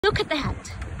Look at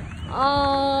that.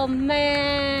 Oh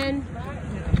man,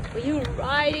 you're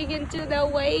riding into the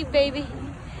wave, baby.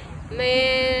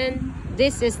 Man,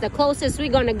 this is the closest we're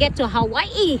gonna get to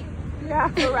Hawaii. Yeah,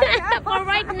 for right now. For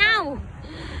right now.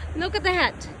 Look at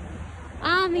that.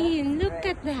 I mean, look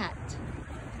at that.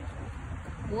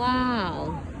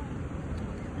 Wow.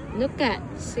 Look at,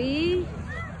 see?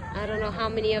 I don't know how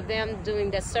many of them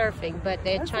doing the surfing, but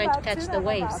they're trying to catch the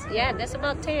waves. Yeah, that's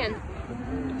about 10.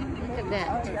 Look at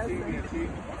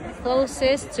that.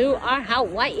 Closest to our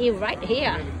Hawaii right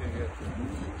here.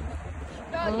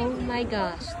 Oh my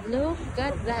gosh, look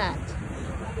at that.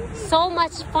 So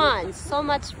much fun, so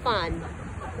much fun.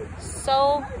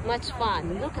 So much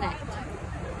fun. Look at that.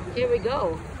 Here we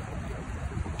go.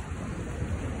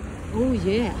 Oh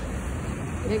yeah.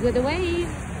 Big with the wave.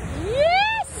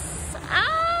 Yes!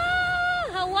 Ah!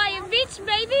 Hawaii Beach,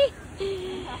 baby.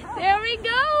 There we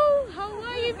go.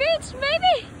 Hawaii Beach,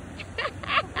 baby.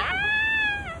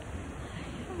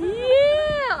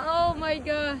 Yeah. Oh my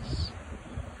gosh.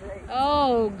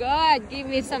 Oh God, give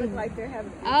me some. Like they're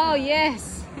having. Oh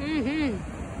yes. Okay.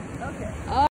 Oh.